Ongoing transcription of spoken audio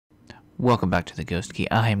Welcome back to the Ghost Key.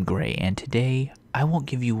 I am Gray, and today I won't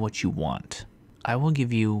give you what you want. I will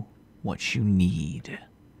give you what you need.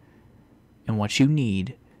 And what you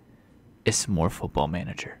need is some more Football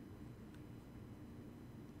Manager.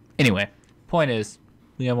 Anyway, point is,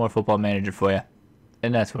 we got more Football Manager for you,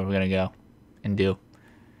 and that's what we're going to go and do.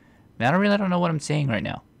 Now, I don't know what I'm saying right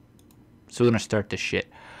now, so we're going to start this shit.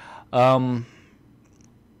 I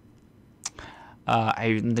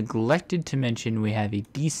neglected to mention we have a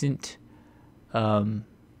decent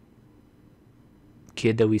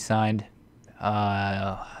kid that we signed.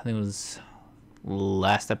 I think it was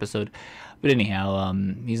last episode. But anyhow,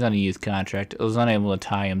 he's on a youth contract. I was unable to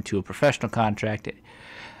tie him to a professional contract.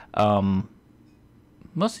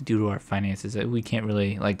 Mostly due to our finances. We can't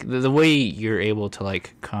really, like, the way you're able to,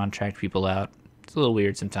 like, contract people out, it's a little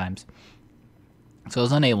weird sometimes. So I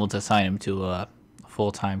was unable to sign him to a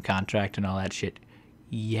full-time contract and all that shit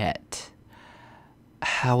yet.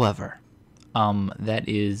 However, that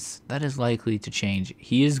is likely to change.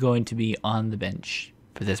 He is going to be on the bench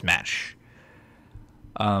for this match.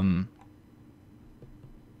 I'm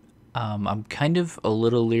kind of a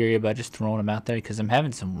little leery about just throwing him out there because I'm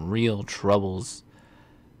having some real troubles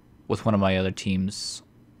with one of my other teams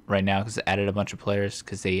right now because I added a bunch of players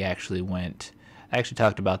because they actually went. I actually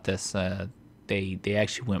talked about this. They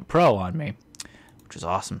actually went pro on me, which is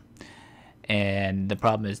awesome. And the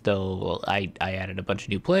problem is, though, I added a bunch of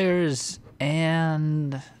new players,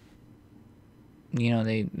 and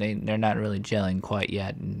they're not really gelling quite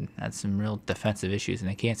yet, and that's some real defensive issues, and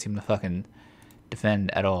they can't seem to fucking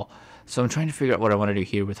defend at all. So I'm trying to figure out what I want to do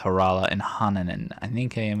here with Harala and Hananen. I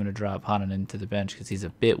think I am going to drop Hananen to the bench because he's a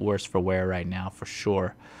bit worse for wear right now, for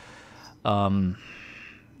sure. We are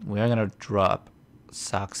going to drop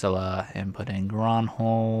Saksala and put in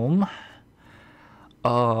Granholm.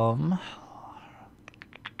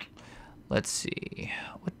 Let's see.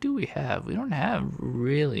 What do we have? We don't have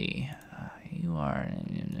really. You are.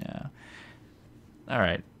 All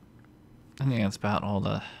right. I think that's about all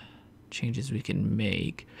the changes we can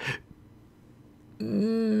make.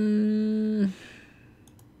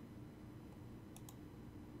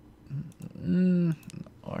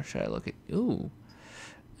 Or should I look at? Ooh,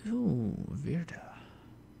 Virda.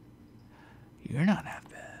 You're not half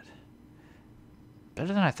bad.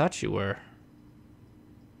 Better than I thought you were.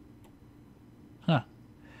 Huh.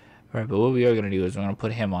 Alright, but what we are going to do is we're going to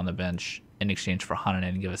put him on the bench in exchange for Hananen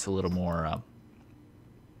and give us a little more,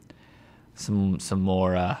 some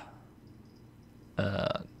more, I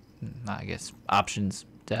guess, options,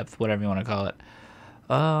 depth, whatever you want to call it.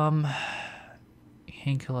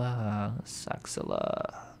 Hinkala,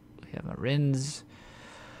 Saksala, we have Marins.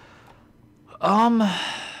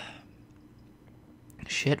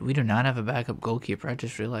 Shit, we do not have a backup goalkeeper. I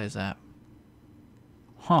just realized that.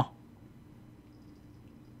 Huh.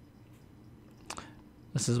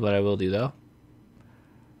 This is what I will do, though.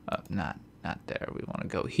 Not there. We want to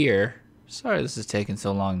go here. Sorry this is taking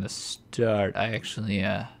so long to start. I actually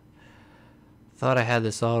thought I had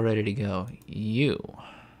this all ready to go.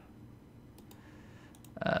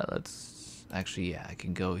 Let's actually, yeah, I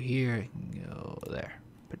can go here. I can go there.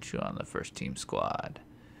 Put you on the first team squad.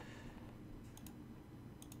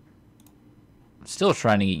 I'm still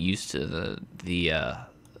trying to get used to the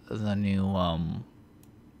new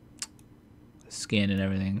skin and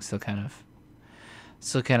everything. Still kind of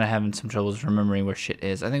having some troubles remembering where shit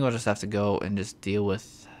is. I think I'll just have to go and just deal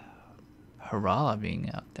with Harala being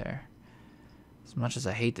out there. As much as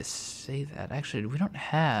I hate to say that, actually, we don't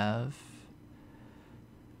have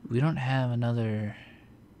another.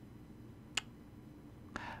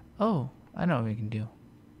 Oh, I know what we can do.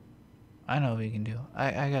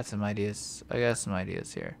 I got some ideas. I got some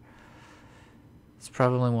ideas here. This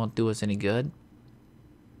probably won't do us any good.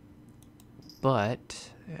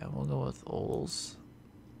 But, yeah, we'll go with Oles.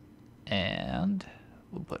 And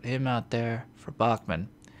we'll put him out there for Bachmann.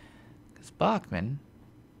 Because Bachmann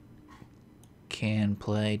can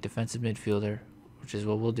play defensive midfielder, which is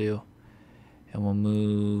what we'll do. And we'll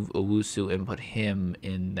move Owusu and put him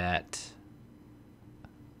in that.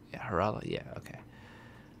 Yeah, Harala. Yeah, okay.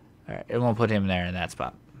 All right, and we'll put him there in that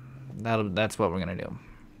spot. That's what we're gonna do.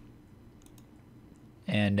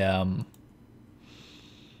 And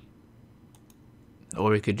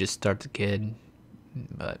or we could just start the kid,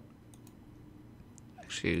 but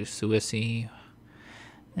actually Suisi,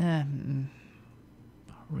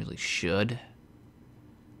 really should,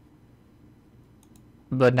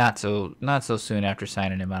 but not so soon after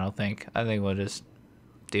signing him. I don't think. I think we'll just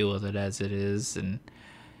deal with it as it is and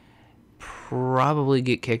probably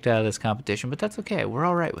get kicked out of this competition, but that's okay. We're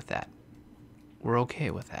all right with that. We're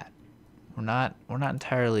okay with that. We're not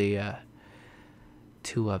entirely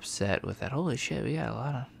too upset with that. Holy shit, we got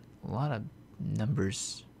a lot of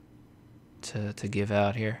numbers to give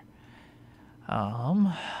out here.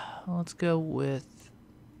 Let's go with.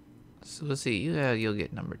 So let's see. You'll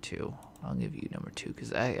get number 2. I'll give you number 2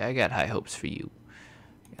 because I got high hopes for you.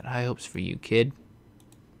 Got high hopes for you, kid.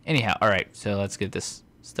 Anyhow, all right. So let's get this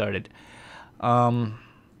started.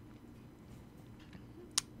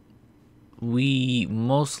 We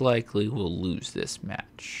most likely will lose this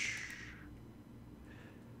match.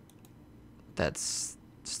 That's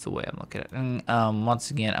just the way I'm looking at it. And, once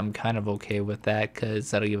again, I'm kind of okay with that because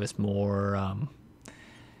that'll give us more,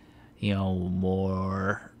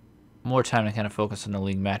 more time to kind of focus on the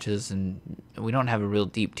league matches. And we don't have a real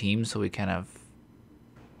deep team, so we kind of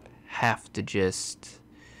have to just,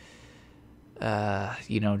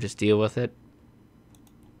 just deal with it.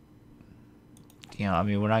 I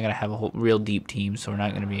mean, we're not going to have a whole real deep team, so we're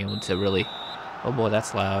not going to be able to really... Oh, boy,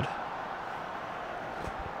 that's loud.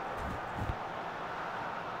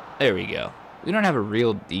 There we go. We don't have a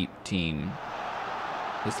real deep team.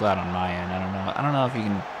 It's loud on my end. I don't know if you're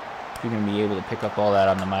going to be able to pick up all that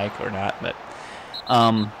on the mic or not, but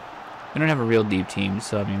we don't have a real deep team,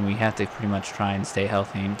 so, I mean, we have to pretty much try and stay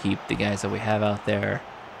healthy and keep the guys that we have out there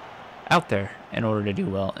in order to do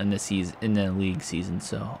well in the league season,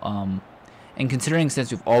 so... And considering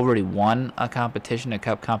since we've already won a competition, a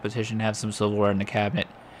cup competition, have some silverware in the cabinet,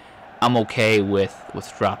 I'm okay with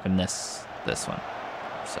dropping this one.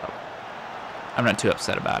 So I'm not too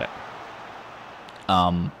upset about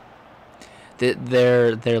it.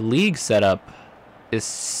 Their league setup is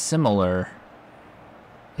similar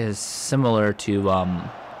to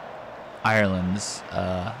Ireland's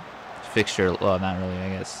fixture. Well, not really, I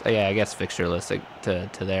guess. Yeah, I guess fixture list to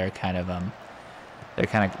their kind of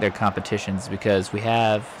their competitions, because we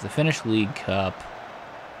have the Finnish League Cup,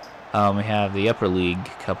 we have the Upper League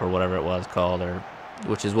Cup or whatever it was called,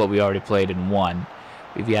 which is what we already played and won.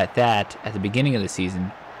 We've got that at the beginning of the season.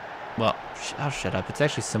 Well, I'll shut up. It's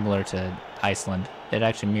actually similar to Iceland. It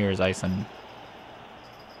actually mirrors Iceland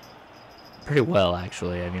pretty well,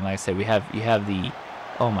 actually. I mean, like I said, you have the,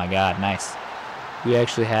 oh my god, nice. We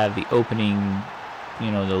actually have the opening,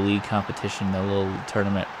 the league competition, the little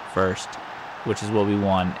tournament first, which is what we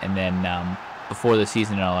won, and then before the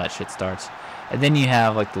season and all that shit starts. And then you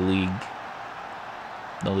have like the league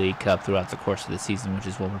cup throughout the course of the season, which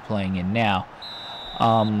is what we're playing in now.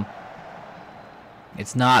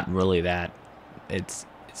 It's not really that, it's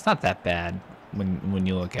not that bad when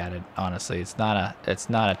you look at it, honestly. It's not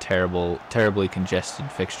a terribly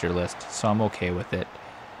congested fixture list, so I'm okay with it.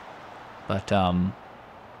 But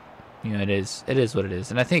it is what it is.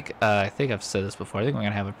 And I think I've said this before. I think we're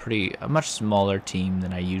gonna have a much smaller team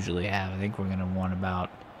than I usually have. I think we're gonna want about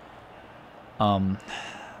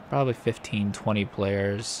probably 15-20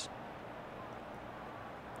 players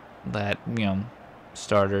that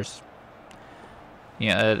starters.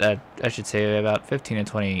 I should say about 15 to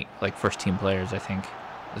 20 like first team players. I think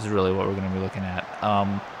is really what we're gonna be looking at.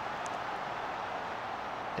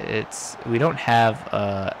 We don't have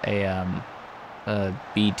a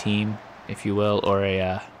B team, if you will, or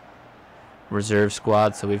a reserve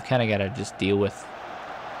squad, so we've kind of got to just deal with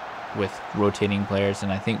rotating players.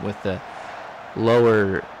 And I think with the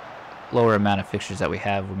lower amount of fixtures that we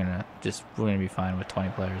have, we're gonna be fine with 20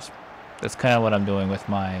 players. That's kind of what I'm doing with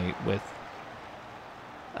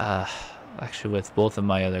actually with both of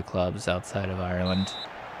my other clubs outside of Ireland.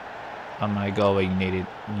 On my Galway United.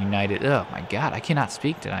 Oh my god, I cannot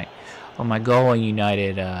speak tonight. On my Galway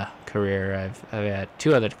United career, I've had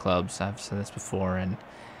 2 other clubs. I've said this before, and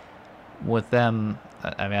with them,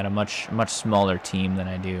 I've had a much smaller team than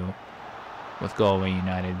I do with Galway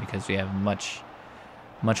United, because we have a much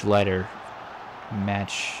lighter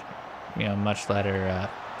much lighter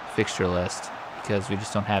fixture list, because we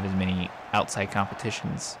just don't have as many outside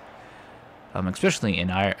competitions. Especially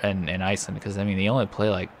in Iceland, because I mean they only play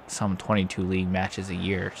like some 22 league matches a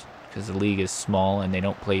year, because the league is small and they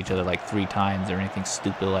don't play each other like 3 times or anything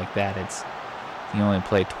stupid like that. You only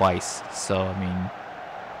play twice, so I mean,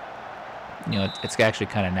 it's actually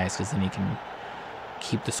kind of nice, because then you can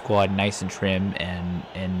keep the squad nice and trim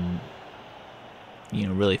and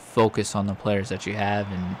really focus on the players that you have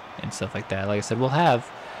and stuff like that. Like I said, we'll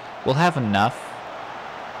have enough.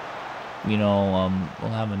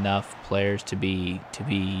 We'll have enough players to be too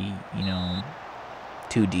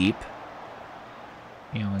deep,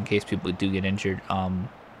 in case people do get injured.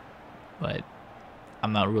 But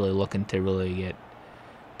I'm not really looking to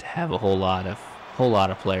have a whole lot of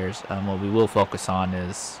players. What we will focus on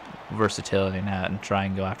is versatility and try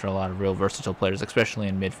and go after a lot of real versatile players, especially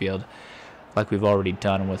in midfield, like we've already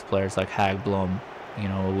done with players like Hagblom you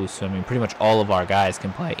know, Owusu. I mean, pretty much all of our guys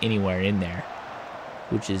can play anywhere in there,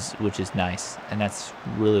 which is nice, and that's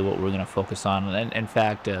really what we're gonna focus on. And in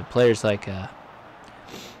fact, players like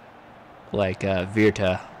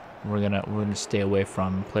Virta, we're gonna stay away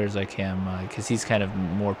from players like him because he's kind of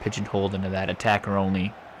more pigeonholed into that attacker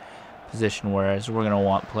only position, whereas we're gonna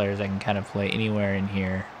want players that can kind of play anywhere in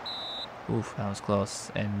here. Oof, that was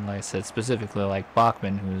close. And like I said, specifically like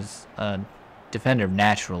Bachmann, who's a defender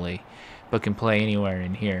naturally, but can play anywhere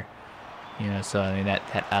in here. You know, so I mean that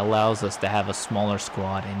allows us to have a smaller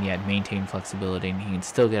squad and yet maintain flexibility, and he can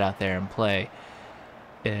still get out there and play,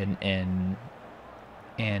 and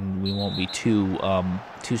we won't be too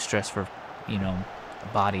stressed for, you know,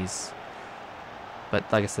 bodies. But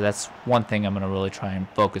like I said, that's one thing I'm gonna really try and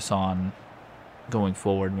focus on going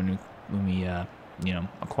forward when we you know,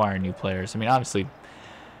 acquire new players. I mean, obviously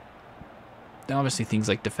things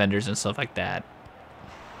like defenders and stuff like that,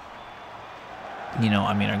 you know,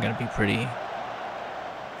 I mean, are gonna be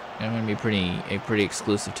pretty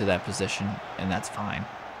exclusive to that position, and that's fine.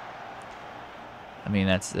 I mean,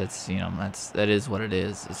 that's you know, that is what it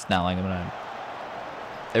is. It's not like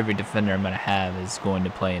every defender I'm gonna have is going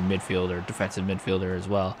to play in midfield or defensive midfielder as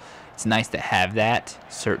well. It's nice to have that,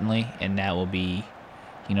 certainly, and that will be,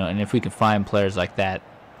 you know, and if we can find players like that,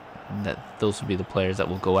 those will be the players that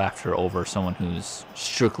we'll go after over someone who's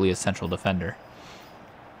strictly a central defender.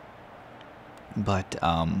 But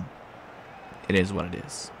it is what it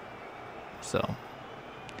is. So,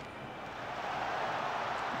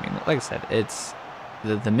 I mean, like I said, it's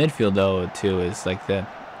the midfield though too is like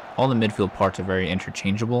all the midfield parts are very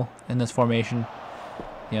interchangeable in this formation.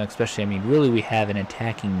 You know, especially, I mean, really we have an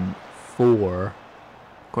attacking four.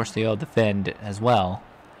 Of course, they all defend as well.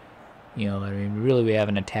 You know, I mean, really we have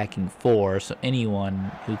an attacking four, so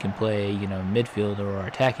anyone who can play, you know, midfielder or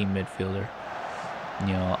attacking midfielder,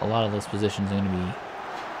 you know, a lot of those positions are going to be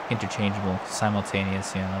interchangeable,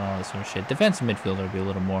 simultaneous, you know, and all this sort of shit. Defensive midfielder will be a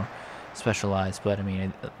little more specialized, but I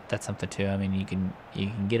mean, that's something too. I mean, you can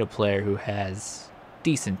get a player who has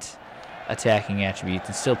decent attacking attributes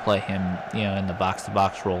and still play him, you know, in the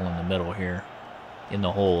box-to-box role in the middle here, in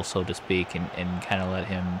the hole, so to speak, and kind of let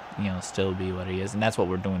him, you know, still be what he is. And that's what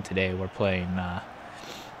we're doing today. We're playing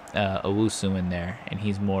Owusu in there, and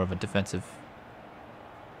he's more of a defensive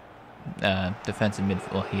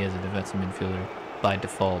midfield. Well, he is a defensive midfielder by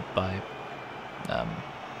default, well,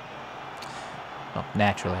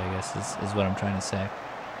 naturally, I guess is what I'm trying to say.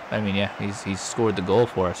 I mean, yeah, he's scored the goal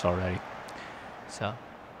for us already. So,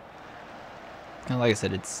 and like I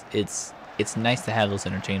said, it's nice to have those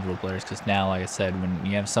interchangeable players, because now, like I said, when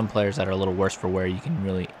you have some players that are a little worse for wear, you can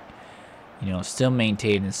really, you know, still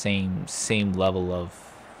maintain the same level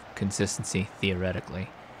of consistency theoretically,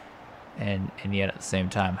 and yet at the same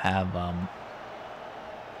time have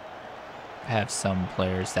some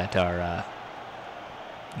players that are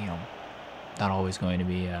you know, not always going to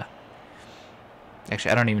be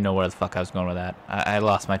actually, I don't even know where the fuck I was going with that. I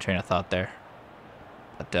lost my train of thought there,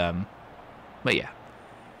 but yeah,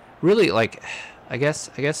 really, like, I guess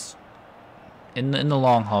in the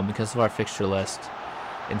long haul, because of our fixture list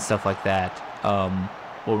and stuff like that,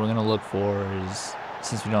 what we're gonna look for is,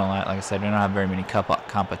 since we don't, like I said, we don't have very many cup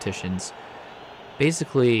competitions,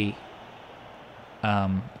 basically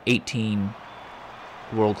 18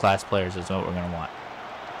 world-class players is what we're gonna want.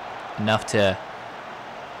 Enough to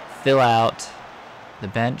fill out the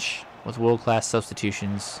bench with world-class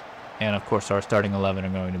substitutions, and of course our starting 11 are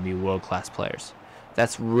going to be world-class players.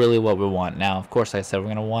 That's really what we want. Now, of course, like I said, we're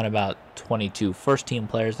going to want about 22 first-team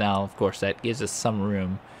players. Now, of course, that gives us some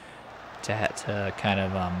room to kind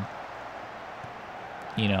of,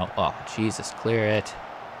 you know, oh, Jesus, clear it.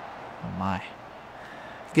 Oh, my.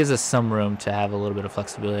 It gives us some room to have a little bit of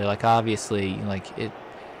flexibility. Like, obviously, like,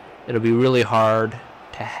 it'll be really hard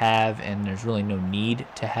to have, and there's really no need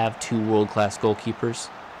to have two world-class goalkeepers.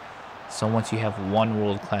 So once you have one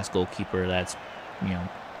world-class goalkeeper, that's, you know,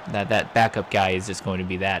 that backup guy is just going to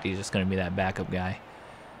be that. He's just going to be that backup guy.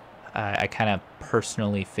 I kind of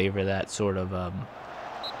personally favor that sort of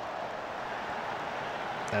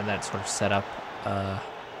that sort of setup.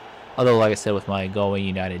 Although, like I said, with my Galway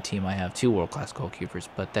United team, I have two world-class goalkeepers,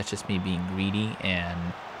 but that's just me being greedy, and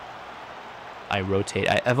I rotate.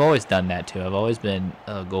 I've always done that too. I've always been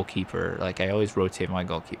a goalkeeper. Like, I always rotate my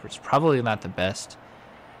goalkeepers. Probably not the best.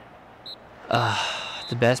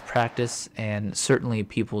 The best practice, and certainly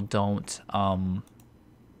people don't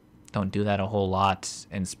do that a whole lot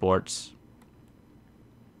in sports.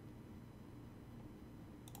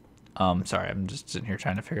 Sorry, I'm just sitting here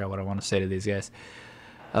trying to figure out what I want to say to these guys.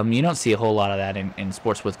 You don't see a whole lot of that in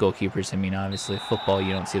sports with goalkeepers. I mean, obviously football,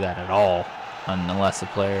 you don't see that at all. unless the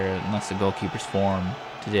goalkeeper's form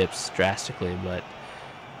dips drastically. But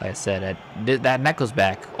like I said, that goes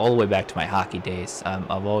back all the way back to my hockey days.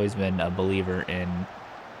 I've always been a believer in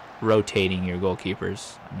rotating your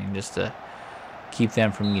goalkeepers. I mean, just to keep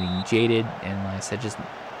them from getting jaded. And like I said, just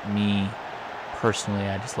me personally,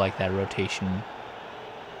 I just like that rotation.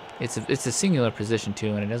 It's a singular position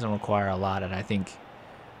too, and it doesn't require a lot. And I think,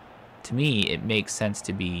 to me, it makes sense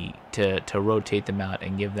to rotate them out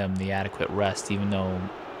and give them the adequate rest, even though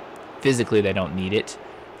physically they don't need it.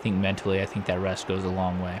 I think mentally, I think that rest goes a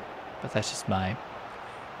long way. But that's just my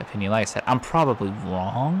opinion. Like I said, I'm probably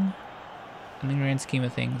wrong in the grand scheme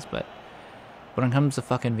of things, but when it comes to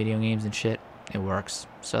fucking video games and shit, it works.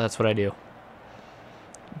 So that's what I do.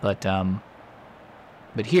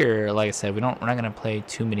 But here, like I said, we're not gonna play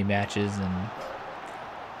too many matches,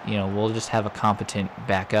 and we'll just have a competent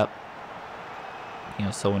backup.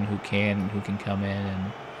 Someone who can come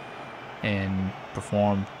in and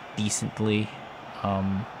perform decently,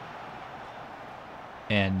 and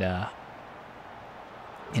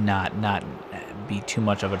not be too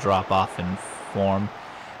much of a drop off in form,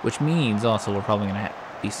 which means also we're probably gonna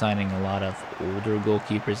be signing a lot of older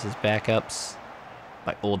goalkeepers as backups.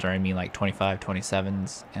 By older, I mean like 25,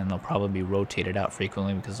 27s, and they'll probably be rotated out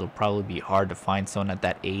frequently because it'll probably be hard to find someone at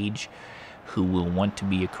that age who will want to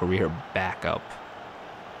be a career backup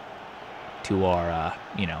to our,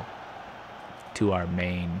 to our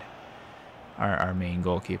main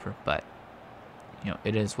goalkeeper. But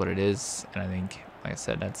it is what it is, and I think, like I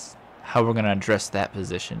said, that's how we're gonna address that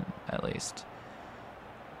position at least.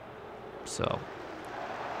 So.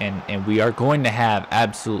 And we are going to have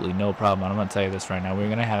absolutely no problem. I'm going to tell you this right now. We're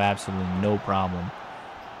going to have absolutely no problem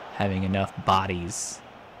having enough bodies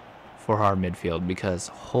for our midfield, because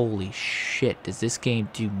holy shit, does this game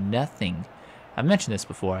do nothing. I've mentioned this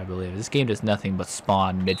before, I believe. This game does nothing but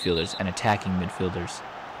spawn midfielders and attacking midfielders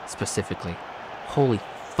specifically. Holy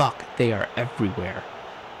fuck, they are everywhere.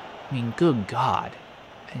 I mean, good God.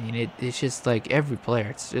 I mean, it's just like every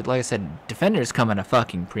player. Like I said, defenders come at a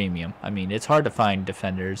fucking premium. I mean, it's hard to find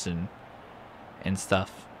defenders and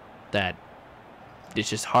stuff that it's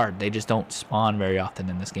just hard. They just don't spawn very often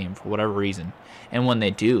in this game for whatever reason. And when they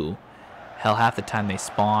do, hell, half the time they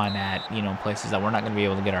spawn at places that we're not going to be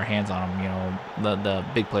able to get our hands on them. The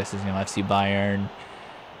big places, FC Bayern,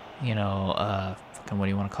 fucking what do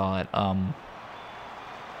you want to call it?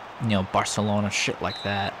 Barcelona, shit like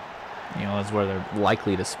that. Is where they're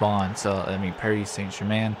likely to spawn. So, I mean, Paris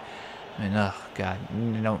Saint-Germain. I mean, oh, God.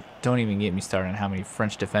 Don't even get me started on how many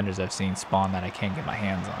French defenders I've seen spawn that I can't get my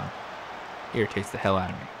hands on. Irritates the hell out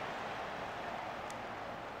of me.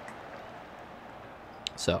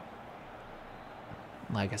 So,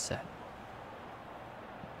 like I said,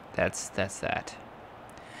 that's that.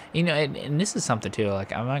 And this is something, too.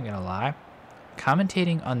 Like, I'm not going to lie.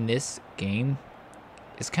 Commentating on this game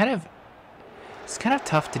is kind of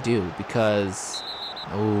tough to do because,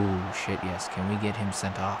 oh shit, yes, can we get him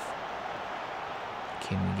sent off?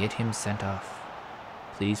 Can we get him sent off?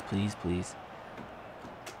 Please, please, please.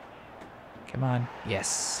 Come on.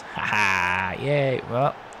 Yes. Haha. Yay.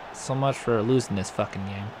 Well, so much for losing this fucking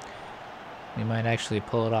game. We might actually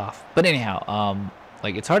pull it off. But anyhow,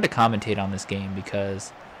 like, it's hard to commentate on this game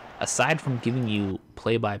because aside from giving you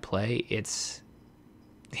play-by-play, it's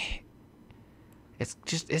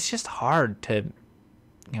just hard to,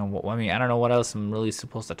 I mean, I don't know what else I'm really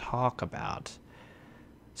supposed to talk about.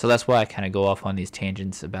 So that's why I kind of go off on these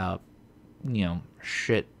tangents about,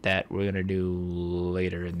 shit that we're going to do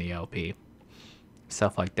later in the LP.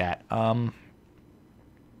 Stuff like that. I'm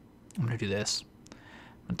going to do this.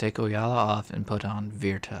 I'm going to take Oyala off and put on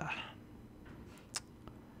Virta.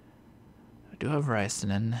 I do have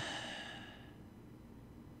Rysonen.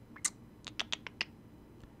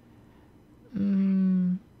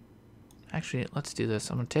 Actually, let's do this.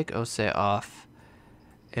 I'm going to take Ose off,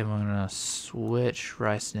 and we're going to switch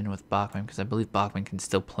Rysonen with Bachman, because I believe Bachman can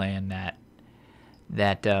still play in that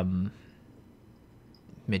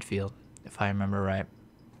midfield, if I remember right.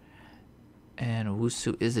 And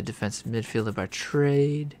Owusu is a defensive midfielder by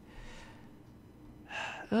trade.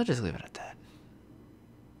 I'll just leave it at that.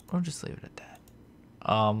 We'll just leave it at that.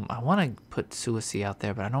 I want to put Suisi out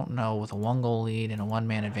there, but I don't know, with a 1-goal lead and a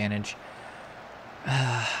 1-man advantage.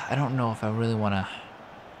 I don't know if I really want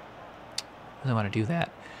to do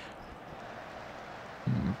that.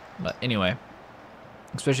 But anyway,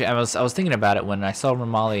 especially I was thinking about it when I saw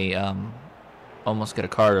Romali almost get a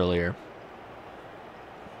card earlier.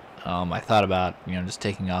 I thought about just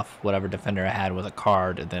taking off whatever defender I had with a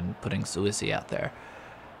card and then putting Suisi out there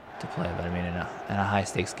to play. But I mean, in a high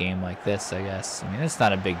stakes game like this, I guess, I mean, it's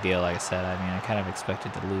not a big deal. Like I said, I mean, I kind of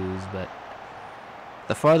expected to lose, but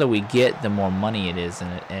the farther we get, the more money it is in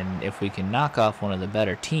it. And if we can knock off one of the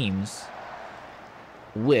better teams,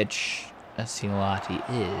 which FC Lahti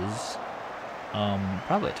is,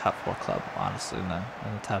 probably a top 4 club, honestly, in the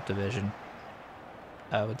top division,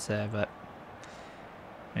 I would say. But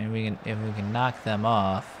I mean, if we can knock them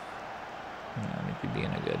off, you know, I think we'd be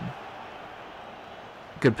in a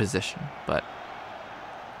good position. But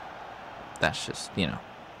that's just, you know,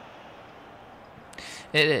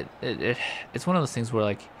 it's one of those things where,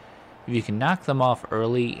 like, if you can knock them off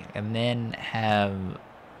early and then have,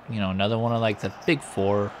 you know, another one of, like, the big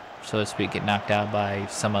 4, so to speak, get knocked out by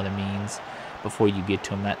some other means before you get to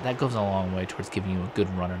them, that goes a long way towards giving you a good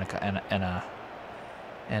run in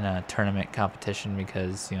a tournament competition,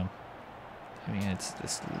 because, you know, I mean,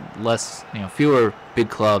 it's less, you know, fewer big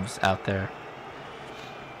clubs out there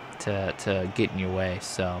to get in your way.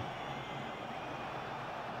 So,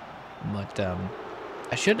 but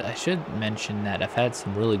I should mention that I've had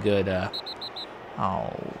some really good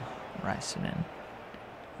Rysonen,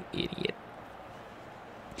 you idiot.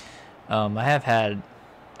 I have had,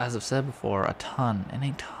 as I've said before, a ton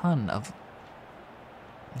of,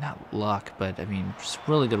 not luck, but I mean, just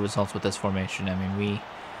really good results with this formation. I mean,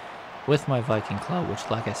 with my Viking club,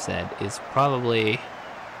 which, like I said, is probably,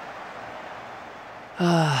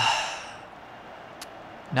 not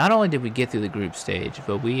only did we get through the group stage,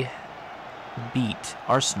 but we beat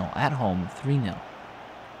Arsenal at home 3-0.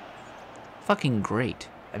 Fucking great.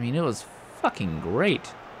 I mean, it was fucking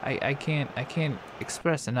great. I can't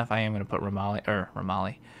express enough. I am gonna put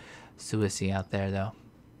Romali Suisi out there though.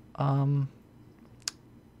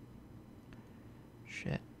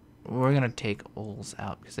 Shit. We're gonna take Oles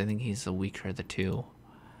out because I think he's the weaker of the two.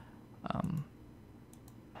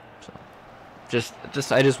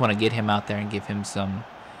 So I just want to get him out there and give him some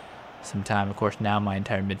time. Of course, now my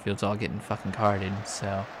entire midfield's all getting fucking carded,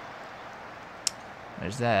 so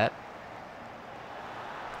there's that.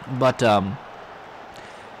 But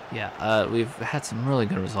yeah, we've had some really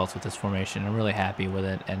good results with this formation. I'm really happy with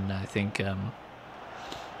it, and I think you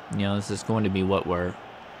know, this is going to be what we're.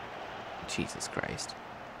 Jesus Christ!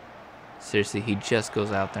 Seriously, he just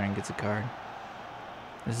goes out there and gets a card.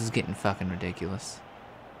 This is getting fucking ridiculous.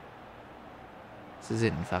 This is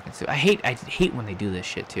getting fucking stupid. I hate when they do this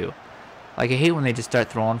shit too. Like, I hate when they just start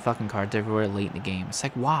throwing fucking cards everywhere late in the game. It's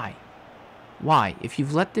like, why? Why? If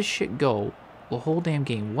you've let this shit go the whole damn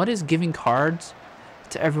game, what is giving cards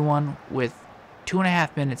to everyone with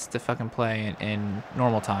 2.5 minutes to fucking play in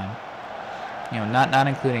normal time? You know, not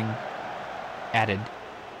including added.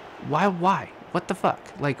 Why? What the fuck?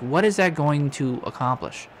 Like, what is that going to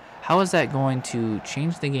accomplish? How is that going to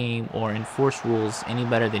change the game or enforce rules any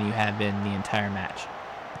better than you have been the entire match?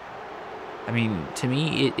 I mean, to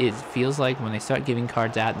me, it feels like when they start giving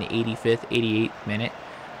cards out in the 85th, 88th minute,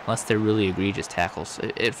 unless they're really egregious tackles,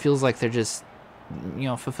 it feels like they're just, you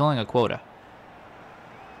know, fulfilling a quota.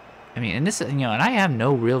 I mean, and this, you know, and I have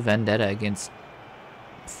no real vendetta against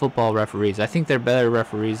football referees. I think they're better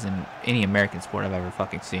referees than any American sport I've ever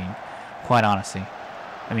fucking seen, quite honestly.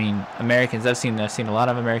 I mean, Americans, I've seen a lot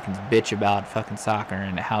of Americans bitch about fucking soccer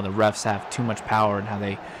and how the refs have too much power and how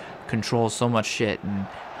they control so much shit and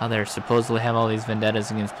how they're supposedly have all these vendettas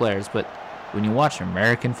against players. But when you watch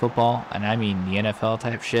American football, and I mean the NFL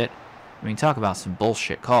type shit, I mean, talk about some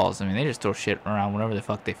bullshit calls. I mean, they just throw shit around whenever the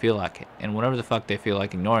fuck they feel like it. And whenever the fuck they feel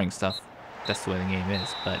like ignoring stuff, that's the way the game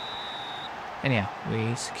is. But anyhow,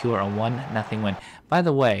 we secure a 1-0 win. By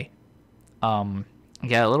the way, I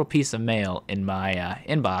got a little piece of mail in my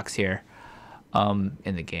inbox here,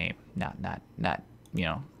 in the game, not you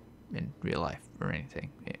know, in real life or anything.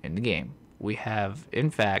 In the game, we have in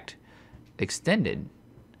fact extended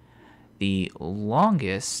the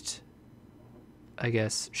longest, I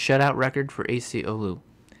guess, shutout record for AC Oulu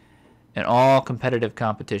in all competitive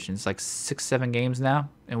competitions, like 6-7 games now,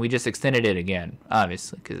 and we just extended it again,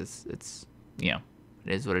 obviously, because it's you know,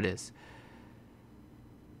 it is what it is.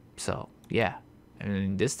 So yeah. I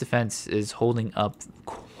mean, this defense is holding up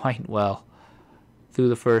quite well through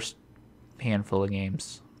the first handful of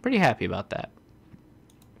games. Pretty happy about that.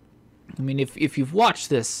 I mean, if you've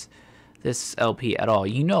watched this LP at all,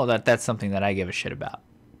 you know that that's something that I give a shit about.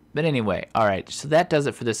 But anyway, all right, so that does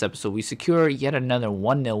it for this episode. We secure yet another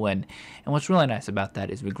 1-0 win. And what's really nice about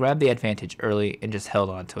that is we grabbed the advantage early and just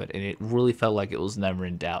held on to it. And it really felt like it was never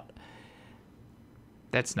in doubt.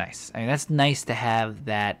 That's nice. I mean, that's nice to have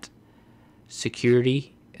that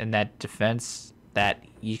security and that defense that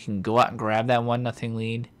you can go out and grab that 1-0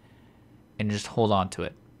 lead and just hold on to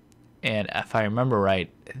it. And if I remember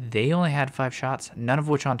right, they only had 5 shots, none of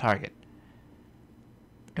which on target.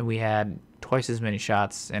 And we had twice as many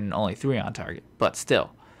shots and only 3 on target. But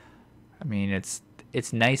still, I mean,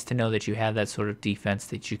 it's nice to know that you have that sort of defense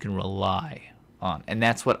that you can rely on. And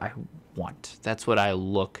that's what I want. That's what I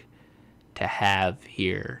look to have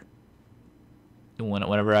here.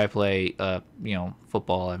 Whenever I play,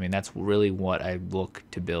 football, I mean, that's really what I look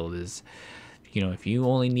to build is, if you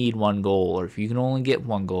only need one goal, or if you can only get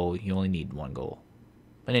one goal, you only need one goal.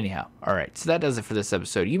 But anyhow, all right, so that does it for this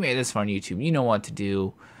episode. You made this far on YouTube. You know what to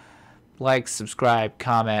do. Like, subscribe,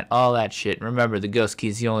 comment, all that shit. Remember, the Ghost Key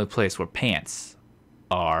is the only place where pants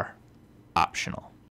are optional.